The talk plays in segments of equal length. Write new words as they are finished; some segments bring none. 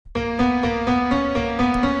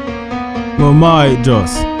My might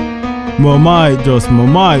just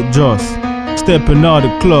stepping out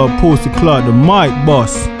the club, pussy clock, the mic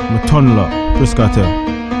boss. My tunnel up, Kartel.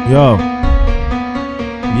 Yo.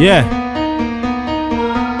 Yeah.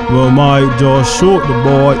 My might just shoot the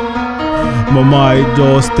boy. My might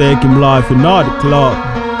just take him life in all the club.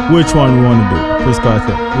 Which one we wanna do?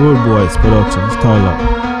 Kartel. RudeBoiProductions, tunnel up.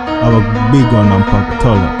 I have a big one on pocket,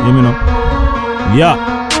 tunnel up. You know? Yeah.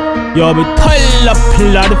 Yo, me tunnel up,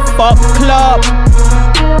 the fuck club.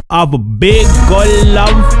 I have a big gun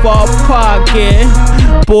lamp for pocket.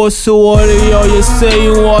 Pussy water, yo, you say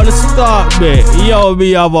you wanna stop me. Yo,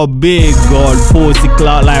 me have a big gun, pussy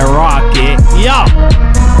clock like rocket. Yo,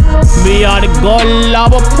 me on the gun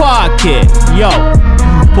lamp for pocket. Yo,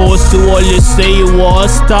 pussy water, you say you wanna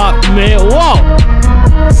stop me. Whoa,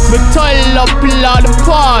 me turn up on the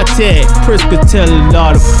party. Kartel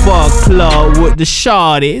on the fuck club with the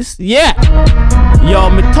shorties. Yeah, yo,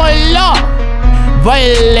 me turn up.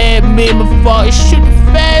 Violate me before I shoot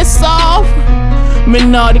the face off. Me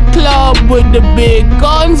now the club with the big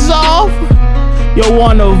guns off. You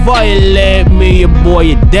wanna violate me, your boy,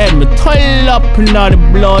 you dead. Me turn up now the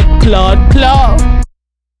blood clot club.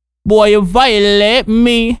 Boy, you violate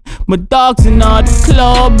me. My dogs in all the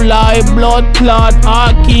club like blood clot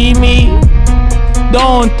hockey me.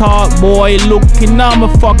 Don't talk, boy, looking at my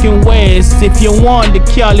fucking waist. If you want the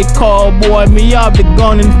calico, boy, me have the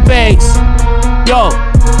gun in face. Yo,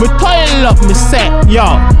 me toil up me set, yo.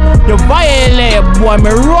 You violate, boy,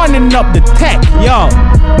 me running up the tech, yo.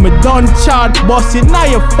 Me done charge busting now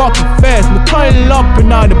your fucking face. Me toil up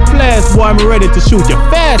in all the place, boy, me ready to shoot your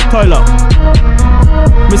face, toil up.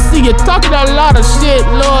 Me see you talking a lot of shit,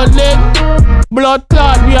 Lord nigga. Blood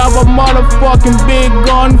clot, we have a motherfucking big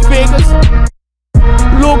gun figures.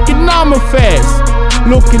 Looking at my face,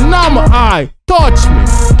 looking at my eye. Touch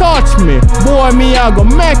me, boy, me I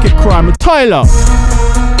gon' make it cry, me Tyler.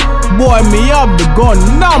 Boy, me have the gun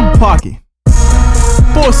in my pocket.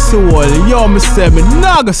 Pussy wall, yo, me say me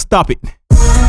nah go stop it.